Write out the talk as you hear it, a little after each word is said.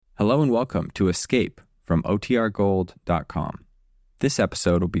Hello and welcome to Escape from OTRGold.com. This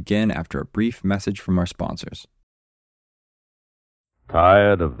episode will begin after a brief message from our sponsors.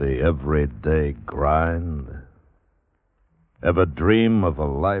 Tired of the everyday grind? Ever dream of a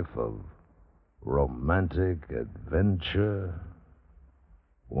life of romantic adventure?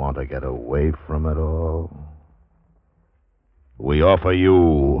 Want to get away from it all? We offer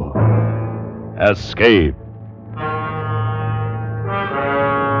you Escape.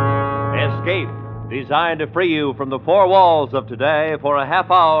 Escape, designed to free you from the four walls of today for a half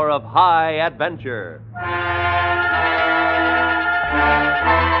hour of high adventure.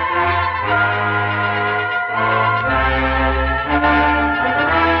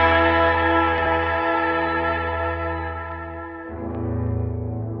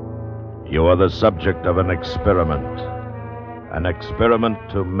 You are the subject of an experiment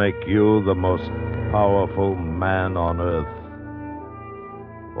to make you the most powerful man on earth.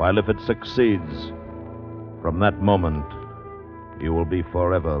 While if it succeeds, from that moment, you will be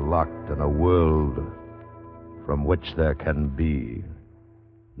forever locked in a world from which there can be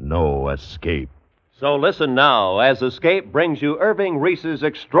no escape. So listen now as Escape brings you Irving Reese's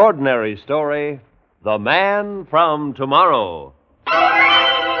extraordinary story, The Man from Tomorrow.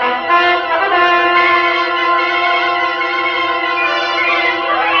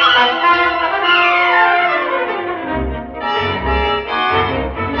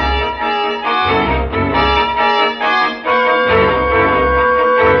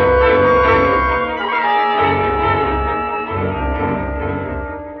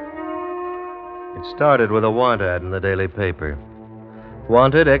 Started with a want ad in the daily paper.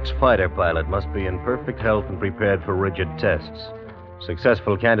 Wanted ex-fighter pilot must be in perfect health and prepared for rigid tests.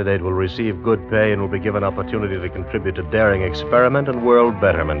 Successful candidate will receive good pay and will be given opportunity to contribute to daring experiment and world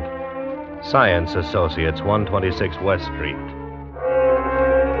betterment. Science Associates, 126 West Street.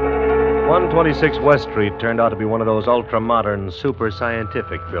 126 West Street turned out to be one of those ultra-modern,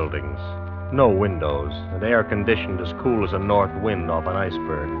 super-scientific buildings. No windows, and air-conditioned as cool as a north wind off an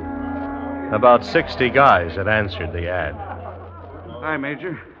iceberg. About 60 guys had answered the ad. Hi,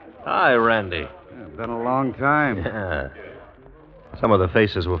 Major. Hi, Randy. Yeah, been a long time. Yeah. Some of the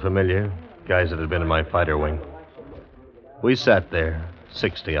faces were familiar, guys that had been in my fighter wing. We sat there,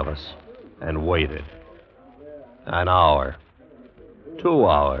 60 of us, and waited. An hour. 2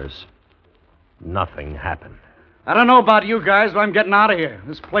 hours. Nothing happened. I don't know about you guys, but I'm getting out of here.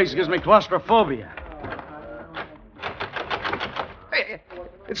 This place gives me claustrophobia. Hey,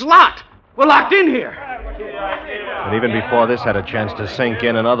 it's locked. We're locked in here. And even before this had a chance to sink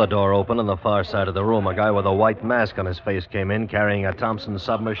in, another door opened on the far side of the room. A guy with a white mask on his face came in carrying a Thompson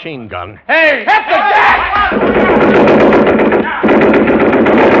submachine gun. Hey, hit the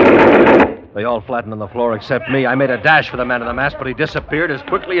deck! They all flattened on the floor except me. I made a dash for the man in the mask, but he disappeared as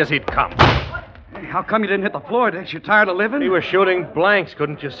quickly as he'd come. Hey, how come you didn't hit the floor, Dix? You tired of living? He was shooting blanks,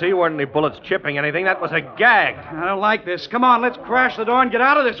 couldn't you see? Weren't any bullets chipping anything. That was a gag. I don't like this. Come on, let's crash the door and get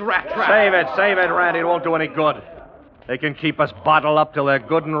out of this rat trap. Save it, Randy. It won't do any good. They can keep us bottled up till they're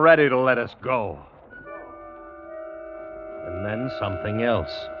good and ready to let us go. And then something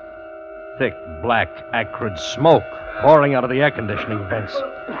else. Thick, black, acrid smoke pouring out of the air conditioning vents.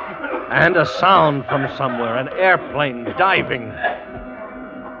 And a sound from somewhere, an airplane diving.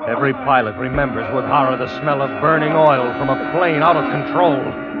 Every pilot remembers with horror the smell of burning oil from a plane out of control.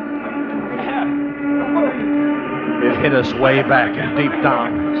 It hit us way back and deep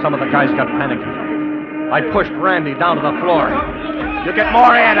down. Some of the guys got panicky. I pushed Randy down to the floor. You get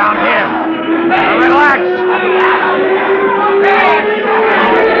more air down here. Now relax.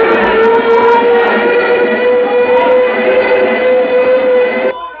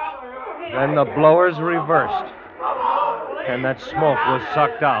 Then the blowers reversed. And that smoke was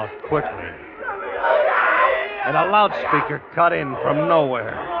sucked out quickly. And a loudspeaker cut in from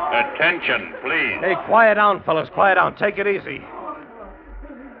nowhere. Attention, please. Hey, quiet down, fellas. Quiet down. Take it easy.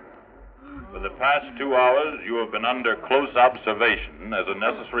 For the past 2 hours, you have been under close observation as a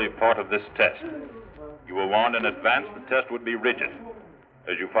necessary part of this test. You were warned in advance the test would be rigid.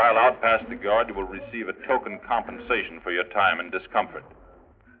 As you file out past the guard, you will receive a token compensation for your time and discomfort.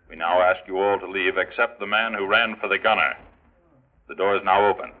 We now ask you all to leave except the man who ran for the gunner. The door is now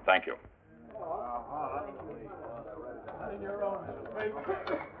open. Thank you.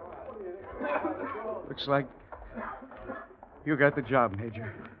 Looks like you got the job,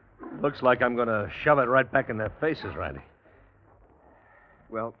 Major. Looks like I'm going to shove it right back in their faces, Randy.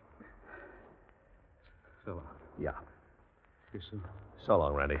 Well, so long. Yeah. Yes, sir. So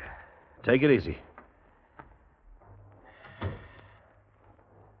long, Randy. Take it easy.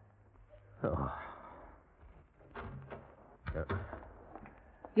 Oh.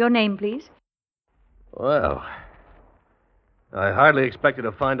 Your name, please? Well, I hardly expected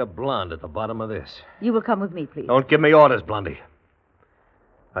to find a blonde at the bottom of this. You will come with me, please. Don't give me orders, Blondie.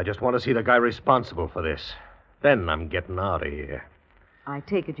 I just want to see the guy responsible for this. Then I'm getting out of here. I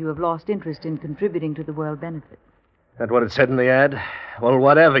take it you have lost interest in contributing to the world benefit. That what it said in the ad? Well,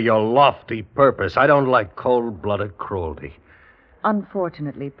 whatever your lofty purpose, I don't like cold-blooded cruelty.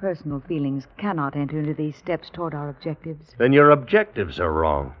 Unfortunately, personal feelings cannot enter into these steps toward our objectives. Then your objectives are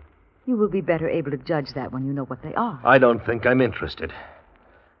wrong. You will be better able to judge that when you know what they are. I don't think I'm interested.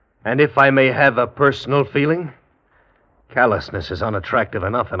 And if I may have a personal feeling, callousness is unattractive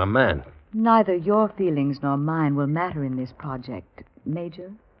enough in a man. Neither your feelings nor mine will matter in this project.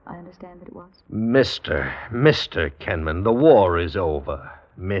 Major, I understand that it was? Mr. Kenman, the war is over.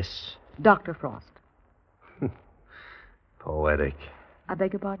 Miss? Dr. Frost. Poetic. I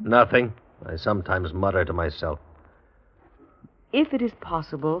beg your pardon? Nothing. I sometimes mutter to myself. If it is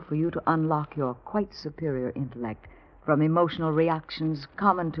possible for you to unlock your quite superior intellect from emotional reactions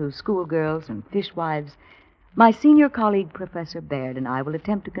common to schoolgirls and fishwives, my senior colleague, Professor Baird, and I will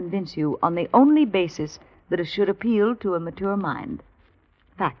attempt to convince you on the only basis that it should appeal to a mature mind.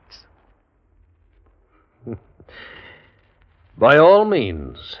 Facts. By all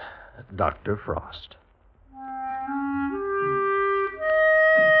means, Dr. Frost.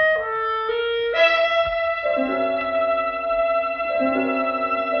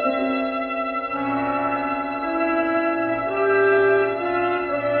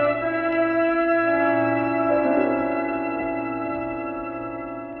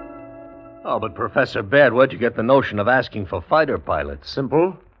 Oh, but Professor Baird, where'd you get the notion of asking for fighter pilots?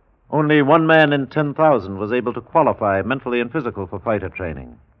 Simple. Only 1 man in 10,000 was able to qualify mentally and physical for fighter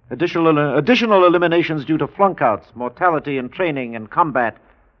training. Additional eliminations due to flunkouts, mortality in training and combat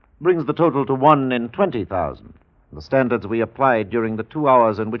brings the total to 1 in 20,000. The standards we applied during the 2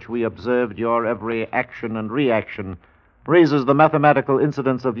 hours in which we observed your every action and reaction raises the mathematical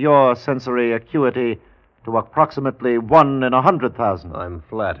incidence of your sensory acuity to approximately 1 in 100,000. I'm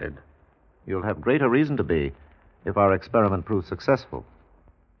flattered. You'll have greater reason to be if our experiment proves successful.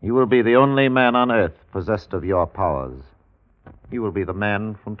 You will be the only man on Earth possessed of your powers. You will be the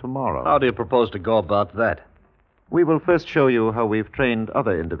man from tomorrow. How do you propose to go about that? We will first show you how we've trained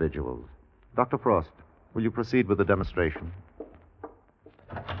other individuals. Dr. Frost, will you proceed with the demonstration?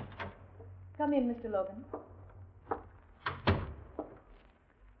 Come in, Mr. Logan.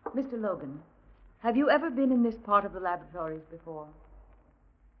 Mr. Logan, have you ever been in this part of the laboratories before?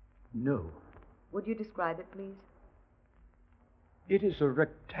 No. Would you describe it, please? It is a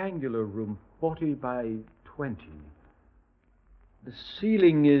rectangular room, 40 by 20. The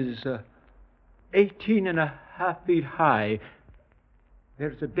ceiling is 18.5 feet high.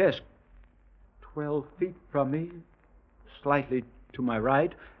 There's a desk 12 feet from me, slightly to my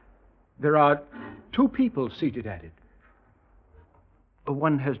right. There are 2 people seated at it.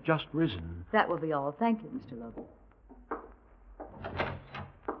 One has just risen. That will be all. Thank you, Mr. Logan.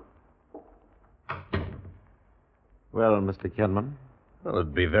 Well, Mr. Kenman? Well,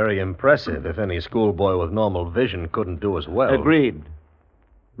 it'd be very impressive if any schoolboy with normal vision couldn't do as well. Agreed.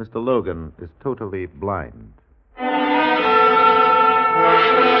 Mr. Logan is totally blind.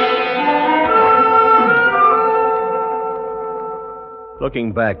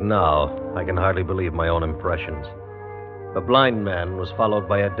 Looking back now, I can hardly believe my own impressions. The blind man was followed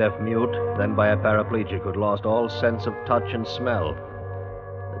by a deaf mute, then by a paraplegic who'd lost all sense of touch and smell.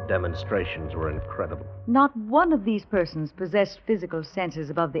 The demonstrations were incredible. Not one of these persons possessed physical senses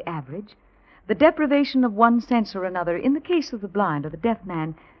above the average. The deprivation of one sense or another, in the case of the blind or the deaf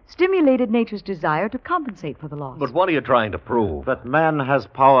man, stimulated nature's desire to compensate for the loss. But what are you trying to prove? That man has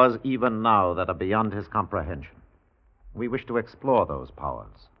powers even now that are beyond his comprehension. We wish to explore those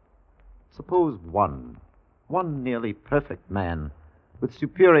powers. Suppose one nearly perfect man, with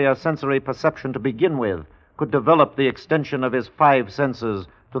superior sensory perception to begin with, could develop the extension of his 5 senses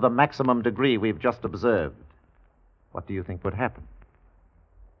to the maximum degree we've just observed. What do you think would happen?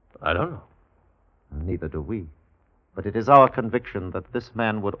 I don't know. Neither do we. But it is our conviction that this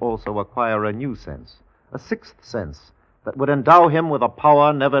man would also acquire a new sense, a 6th sense, that would endow him with a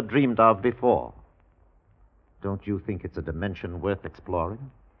power never dreamed of before. Don't you think it's a dimension worth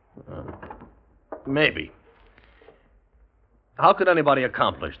exploring? Maybe. How could anybody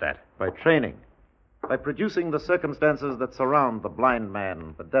accomplish that? By training. By producing the circumstances that surround the blind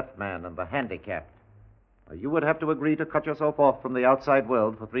man, the deaf man, and the handicapped. You would have to agree to cut yourself off from the outside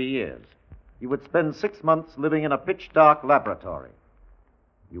world for 3 years. You would spend 6 months living in a pitch-dark laboratory.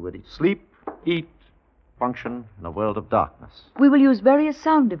 You would sleep, eat, function in a world of darkness. We will use various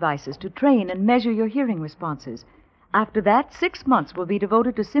sound devices to train and measure your hearing responses. After that, 6 months will be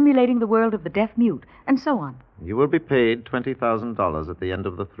devoted to simulating the world of the deaf-mute, and so on. You will be paid $20,000 at the end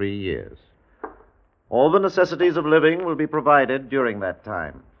of the 3 years. All the necessities of living will be provided during that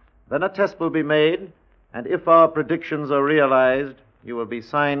time. Then a test will be made, and if our predictions are realized, you will be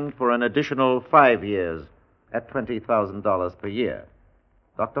signed for an additional 5 years at $20,000 per year.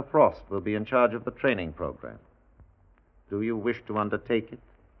 Dr. Frost will be in charge of the training program. Do you wish to undertake it?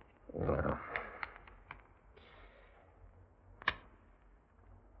 Well,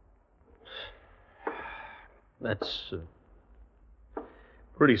 that's a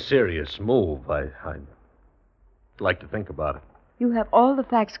pretty serious move. I'd like to think about it. You have all the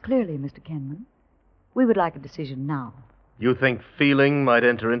facts clearly, Mr. Kenman. We would like a decision now. You think feeling might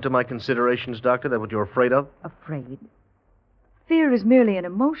enter into my considerations, Doctor? That what you're afraid of? Afraid? Fear is merely an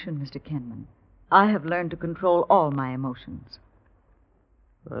emotion, Mr. Kenman. I have learned to control all my emotions.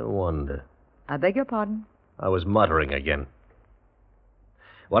 I wonder. I beg your pardon? I was muttering again.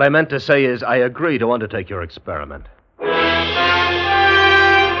 What I meant to say is I agree to undertake your experiment.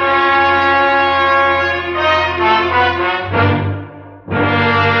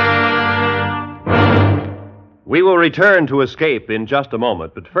 We will return to Escape in just a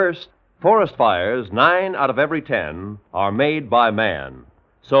moment, but first, forest fires, 9 out of every 10, are made by man.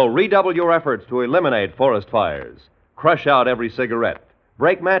 So redouble your efforts to eliminate forest fires. Crush out every cigarette.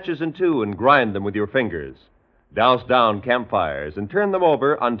 Break matches in two and grind them with your fingers. Douse down campfires and turn them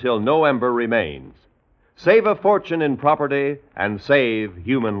over until no ember remains. Save a fortune in property and save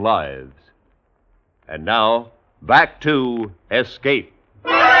human lives. And now, back to Escape.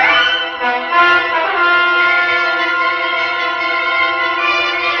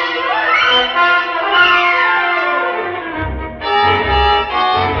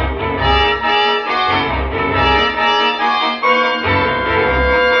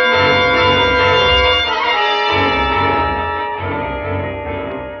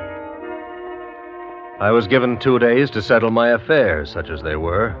 I was given 2 days to settle my affairs, such as they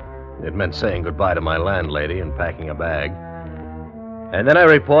were. It meant saying goodbye to my landlady and packing a bag. And then I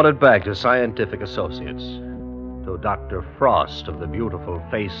reported back to Scientific Associates, to Dr. Frost of the beautiful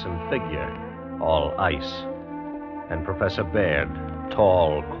face and figure, all ice, and Professor Baird,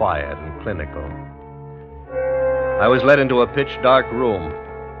 tall, quiet, and clinical. I was led into a pitch-dark room,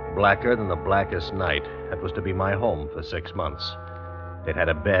 blacker than the blackest night. That was to be my home for 6 months. It had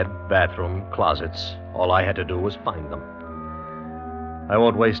a bed, bathroom, closets. All I had to do was find them. I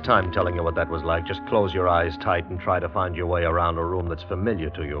won't waste time telling you what that was like. Just close your eyes tight and try to find your way around a room that's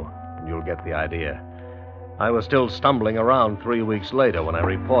familiar to you, and you'll get the idea. I was still stumbling around 3 weeks later when I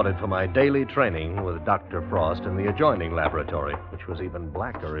reported for my daily training with Dr. Frost in the adjoining laboratory, which was even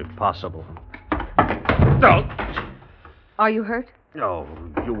blacker if possible. No! Are you hurt? No,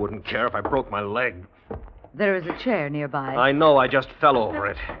 you wouldn't care if I broke my leg. There is a chair nearby. I know, I just fell over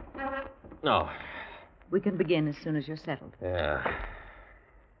it. No. We can begin as soon as you're settled. Yeah.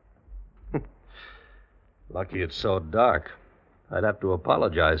 Lucky it's so dark. I'd have to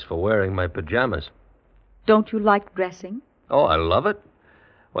apologize for wearing my pajamas. Don't you like dressing? Oh, I love it.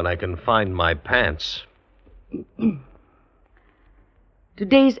 When I can find my pants.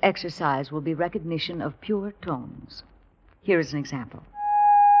 Today's exercise will be recognition of pure tones. Here is an example.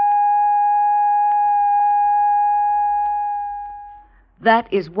 That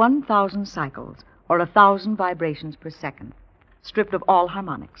is 1,000 cycles, or 1,000 vibrations per second, stripped of all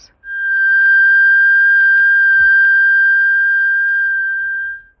harmonics.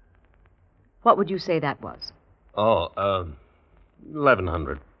 What would you say that was?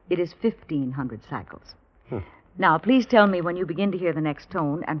 1,100. It is 1,500 cycles. Now, please tell me when you begin to hear the next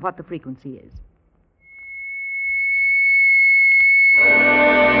tone and what the frequency is.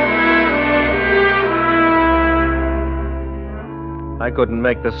 I couldn't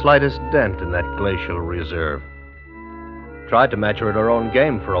make the slightest dent in that glacial reserve. Tried to match her at her own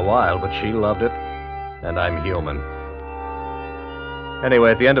game for a while, but she loved it, and I'm human.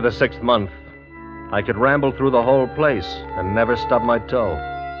 Anyway, at the end of the 6th month, I could ramble through the whole place and never stub my toe.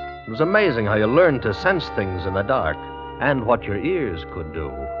 It was amazing how you learn to sense things in the dark and what your ears could do.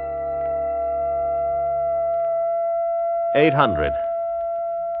 800.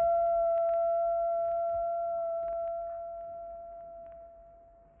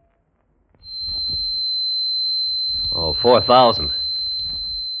 Oh, 4,000.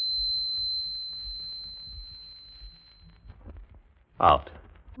 Out.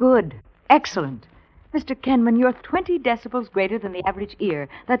 Good. Excellent. Mr. Kenman, you're 20 decibels greater than the average ear.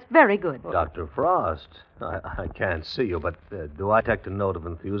 That's very good. Dr. Frost, I can't see you, but do I detect a note of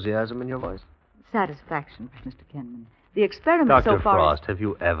enthusiasm in your voice? Satisfaction, Mr. Kenman. The experiment Dr. so far... Frost, have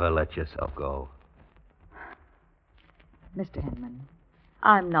you ever let yourself go? Mr. Hinman,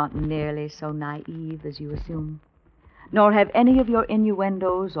 I'm not nearly so naive as you assume, nor have any of your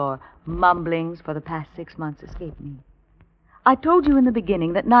innuendos or mumblings for the past 6 months escaped me. I told you in the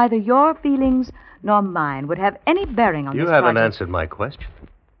beginning that neither your feelings nor mine would have any bearing on You this haven't project. answered my question.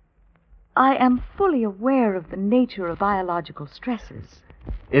 I am fully aware of the nature of biological stresses.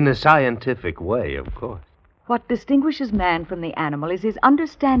 In a scientific way, of course. What distinguishes man from the animal is his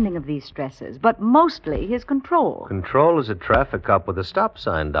understanding of these stresses, but mostly his control. Control is a traffic cop with a stop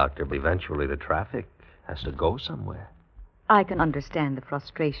sign, Doctor, but eventually the traffic has to go somewhere. I can understand the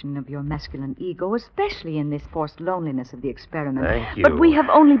frustration of your masculine ego, especially in this forced loneliness of the experiment. Thank you. But we have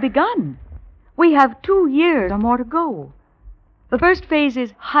only begun. We have 2 years or more to go. The first phase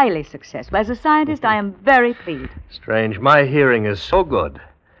is highly successful. As a scientist, I am very pleased. Strange. My hearing is so good,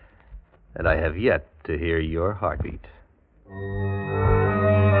 and I have yet to hear your heartbeat.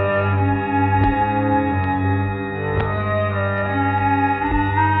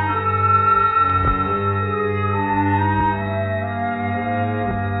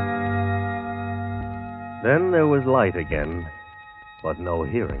 Then there was light again, but no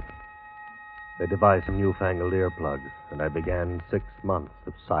hearing. They devised some newfangled earplugs, and I began 6 months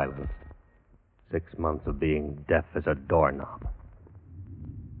of silence. 6 months of being deaf as a doorknob.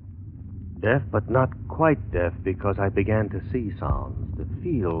 Deaf, but not quite deaf, because I began to see sounds, to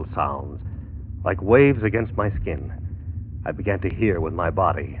feel sounds, like waves against my skin. I began to hear with my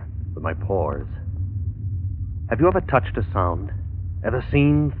body, with my pores. Have you ever touched a sound? Ever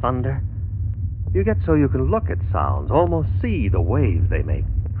seen thunder? You get so you can look at sounds, almost see the waves they make,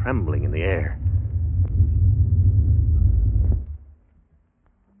 trembling in the air.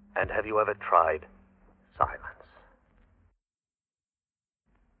 And have you ever tried silence?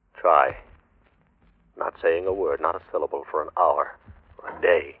 Try not saying a word, not a syllable, for an hour or a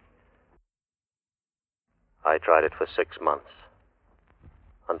day. I tried it for 6 months,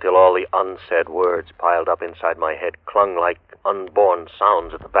 until all the unsaid words piled up inside my head clung like unborn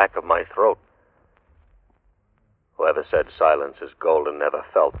sounds at the back of my throat. Whoever said silence is golden never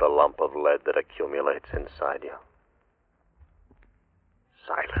felt the lump of lead that accumulates inside you.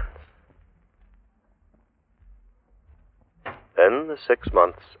 Silence. Then the 6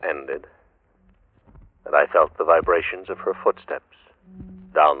 months ended, and I felt the vibrations of her footsteps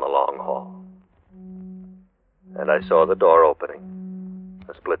down the long hall. And I saw the door opening,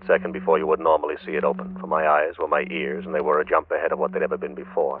 a split second before you would normally see it open, for my eyes were my ears, and they were a jump ahead of what they'd ever been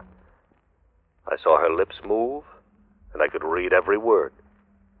before. I saw her lips move, and I could read every word.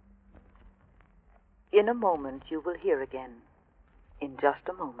 In a moment, you will hear again. In just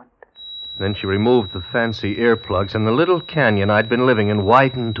a moment. Then she removed the fancy earplugs, and the little canyon I'd been living in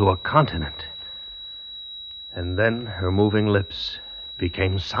widened to a continent. And then her moving lips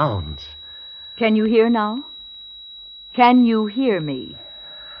became sounds. Can you hear now? Can you hear me?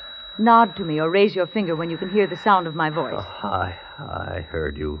 Nod to me or raise your finger when you can hear the sound of my voice. Oh, I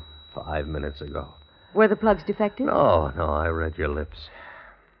heard you 5 minutes ago. Were the plugs defective? No, I read your lips.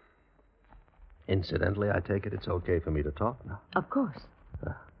 Incidentally, I take it it's okay for me to talk now. Of course.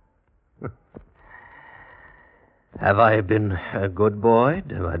 Have I been a good boy?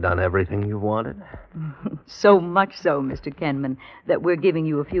 Have I done everything you wanted? So much so, Mr. Kenman, that we're giving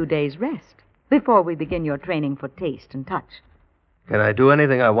you a few days' rest before we begin your training for taste and touch. Can I do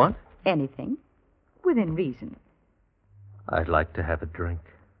anything I want? Anything, within reason. I'd like to have a drink.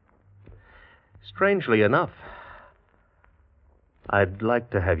 Strangely enough, I'd like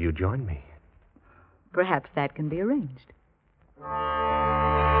to have you join me. Perhaps that can be arranged.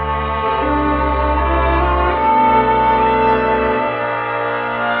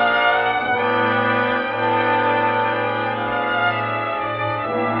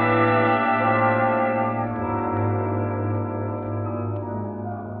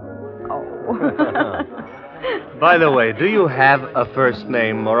 By the way, do you have a first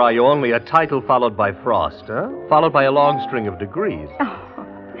name, or are you only a title followed by Frost, huh? Followed by a long string of degrees? Oh,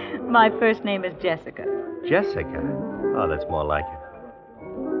 my first name is Jessica. Jessica? Oh, that's more like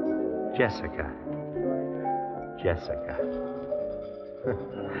it. Jessica.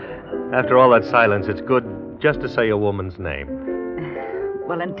 After all that silence, it's good just to say a woman's name.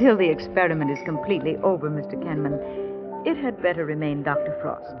 Well, until the experiment is completely over, Mr. Kenman, it had better remain Dr.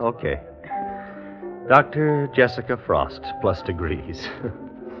 Frost. Okay. Dr. Jessica Frost, plus degrees.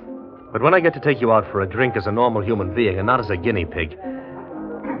 But when I get to take you out for a drink as a normal human being and not as a guinea pig,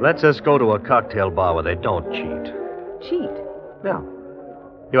 let's just go to a cocktail bar where they don't cheat. Cheat? Yeah.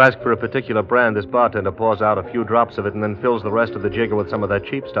 You ask for a particular brand, this bartender pours out a few drops of it and then fills the rest of the jigger with some of that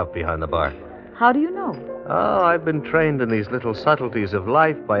cheap stuff behind the bar. How do you know? Oh, I've been trained in these little subtleties of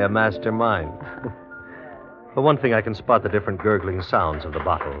life by a master mind. For one thing, I can spot the different gurgling sounds of the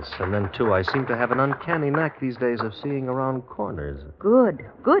bottles. And then, too, I seem to have an uncanny knack these days of seeing around corners. Good,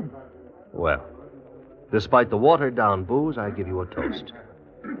 good. Well, despite the watered-down booze, I give you a toast.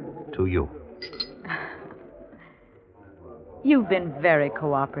 To you. You've been very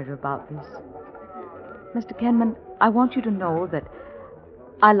cooperative about this. Mr. Kenman, I want you to know that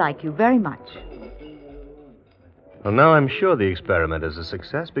I like you very much. Well, now I'm sure the experiment is a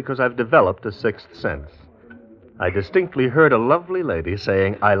success because I've developed a sixth sense. I distinctly heard a lovely lady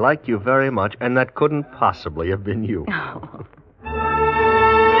saying, "I like you very much," and that couldn't possibly have been you. Oh.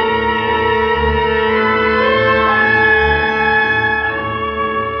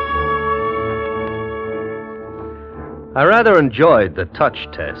 I rather enjoyed the touch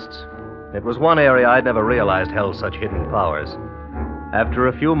tests. It was one area I'd never realized held such hidden powers. After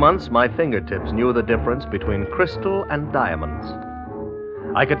a few months, my fingertips knew the difference between crystal and diamonds.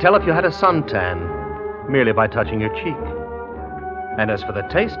 I could tell if you had a suntan merely by touching your cheek. And as for the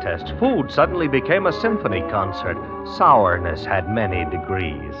taste test, food suddenly became a symphony concert. Sourness had many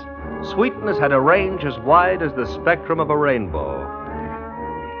degrees. Sweetness had a range as wide as the spectrum of a rainbow.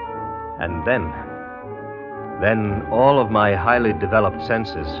 And then all of my highly developed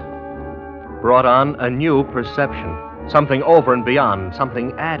senses brought on a new perception, something over and beyond,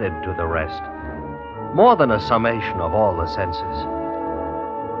 something added to the rest, more than a summation of all the senses.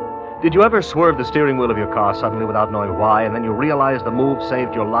 Did you ever swerve the steering wheel of your car suddenly without knowing why, and then you realized the move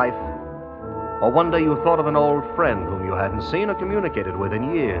saved your life? Or one day you thought of an old friend whom you hadn't seen or communicated with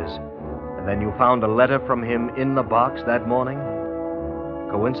in years, and then you found a letter from him in the box that morning?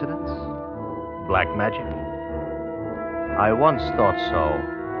 Coincidence? Black magic? I once thought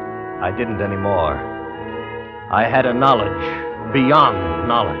so. I didn't anymore. I had a knowledge beyond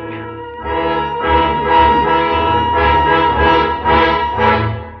knowledge.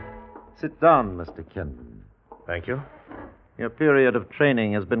 Sit down, Mr. Kenman. Thank you. Your period of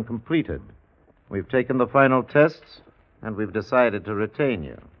training has been completed. We've taken the final tests, and we've decided to retain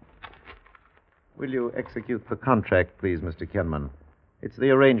you. Will you execute the contract, please, Mr. Kenman? It's the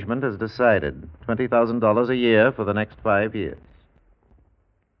arrangement as decided. $20,000 a year for the next 5 years.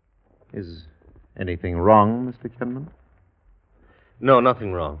 Is anything wrong, Mr. Kenman? No,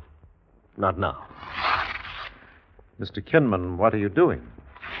 nothing wrong. Not now. Mr. Kenman, what are you doing?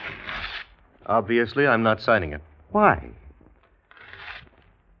 Obviously, I'm not signing it. Why?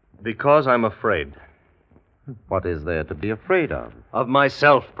 Because I'm afraid. What is there to be afraid of? Of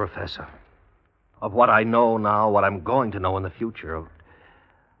myself, Professor. Of what I know now, what I'm going to know in the future.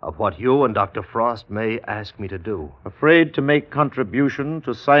 Of what you and Dr. Frost may ask me to do. Afraid to make contribution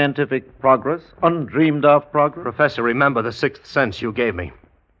to scientific progress, undreamed of progress? Professor, remember the sixth sense you gave me.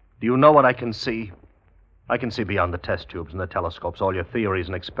 Do you know what I can see? I can see beyond the test tubes and the telescopes, all your theories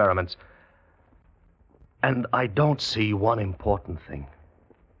and experiments. And I don't see one important thing.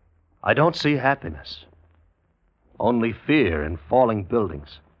 I don't see happiness. Only fear in falling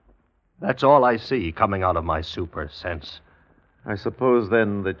buildings. That's all I see coming out of my super sense. I suppose,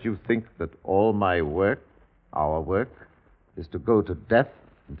 then, that you think that all my work, our work, is to go to death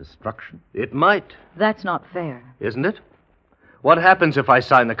and destruction? It might. That's not fair. Isn't it? What happens if I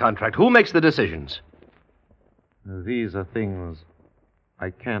sign the contract? Who makes the decisions? These are things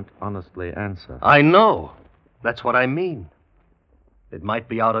I can't honestly answer. I know. That's what I mean. It might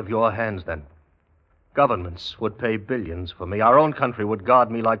be out of your hands, then. Governments would pay billions for me. Our own country would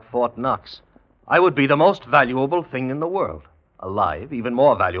guard me like Fort Knox. I would be the most valuable thing in the world. Alive, even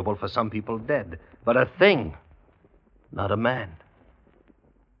more valuable for some people dead. But a thing, not a man.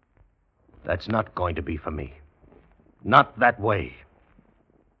 That's not going to be for me. Not that way.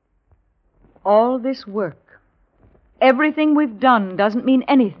 All this work, everything we've done doesn't mean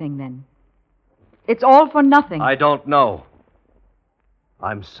anything, then. It's all for nothing. I don't know.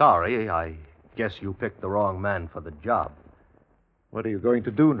 I'm sorry. I guess you picked the wrong man for the job. What are you going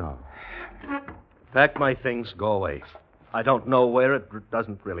to do now? Pack my things, go away. I don't know where. It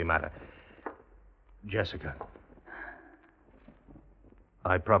doesn't really matter. Jessica,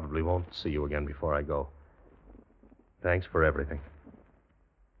 I probably won't see you again before I go. Thanks for everything.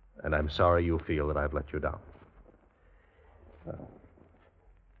 And I'm sorry you feel that I've let you down.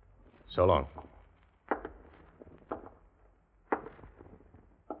 So long.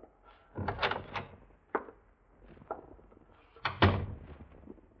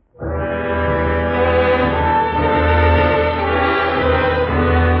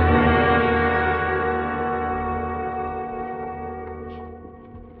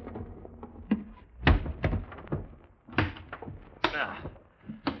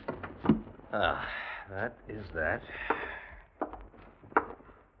 That is that.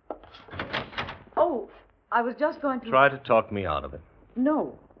 I was just going to... Try to talk me out of it.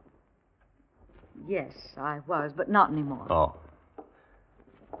 No. Yes, I was, but not anymore. Oh.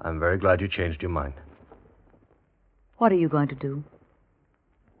 I'm very glad you changed your mind. What are you going to do?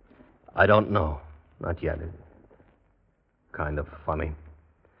 I don't know. Not yet. It's kind of funny.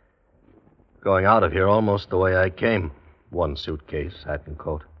 Going out of here almost the way I came. One suitcase, hat and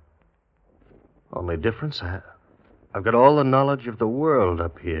coat. Only difference, I've got all the knowledge of the world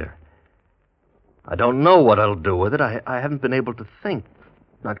up here. I don't know what I'll do with it. I haven't been able to think.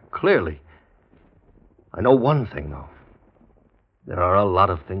 Not clearly. I know one thing, though. There are a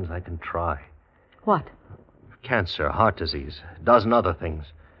lot of things I can try. What? Cancer, heart disease, a dozen other things.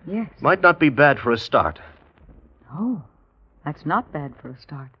 Yes. Might not be bad for a start. Oh, that's not bad for a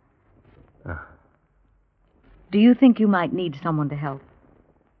start. Ah. Do you think you might need someone to help?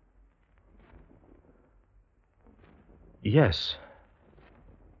 Yes.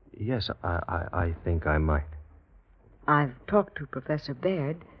 Yes, I think I might. I've talked to Professor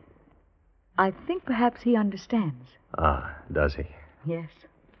Baird. I think perhaps he understands. Ah, does he? Yes.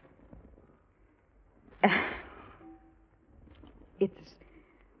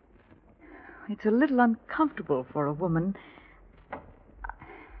 It's a little uncomfortable for a woman.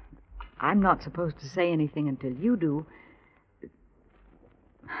 I'm not supposed to say anything until you do.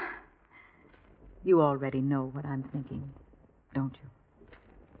 You already know what I'm thinking, don't you?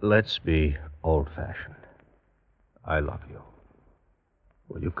 Let's be old-fashioned. I love you.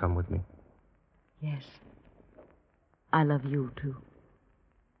 Will you come with me? Yes. I love you, too.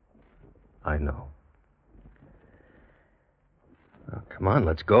 I know. Now, come on,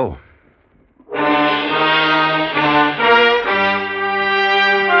 let's go.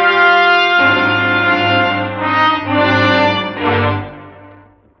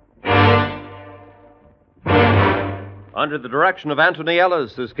 Under the direction of Anthony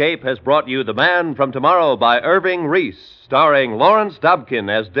Ellis, Escape has brought you The Man from Tomorrow by Irving Reese, starring Lawrence Dobkin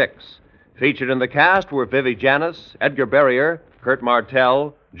as Dix. Featured in the cast were Vivi Janis, Edgar Barrier, Kurt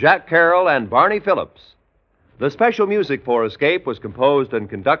Martell, Jack Carroll, and Barney Phillips. The special music for Escape was composed and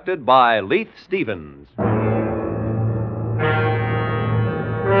conducted by Leith Stevens.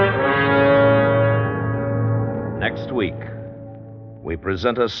 Next week, we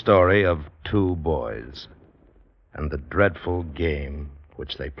present a story of two boys and the dreadful game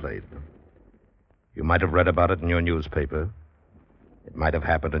which they played. You might have read about it in your newspaper. It might have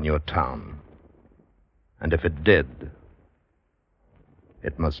happened in your town. And if it did,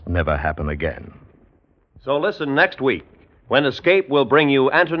 it must never happen again. So listen next week, when Escape will bring you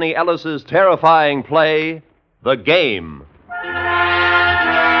Anthony Ellis's terrifying play, The Game.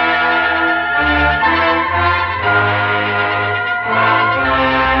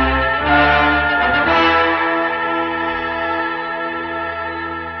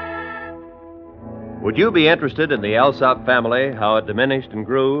 Would you be interested in the Alsop family, how it diminished and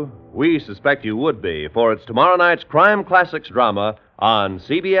grew? We suspect you would be, for it's tomorrow night's Crime Classics drama on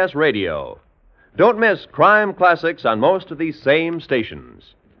CBS Radio. Don't miss Crime Classics on most of these same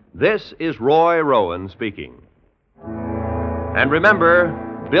stations. This is Roy Rowan speaking. And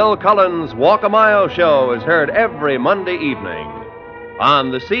remember, Bill Cullen's Walk a Mile show is heard every Monday evening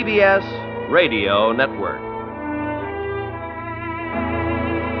on the CBS Radio Network.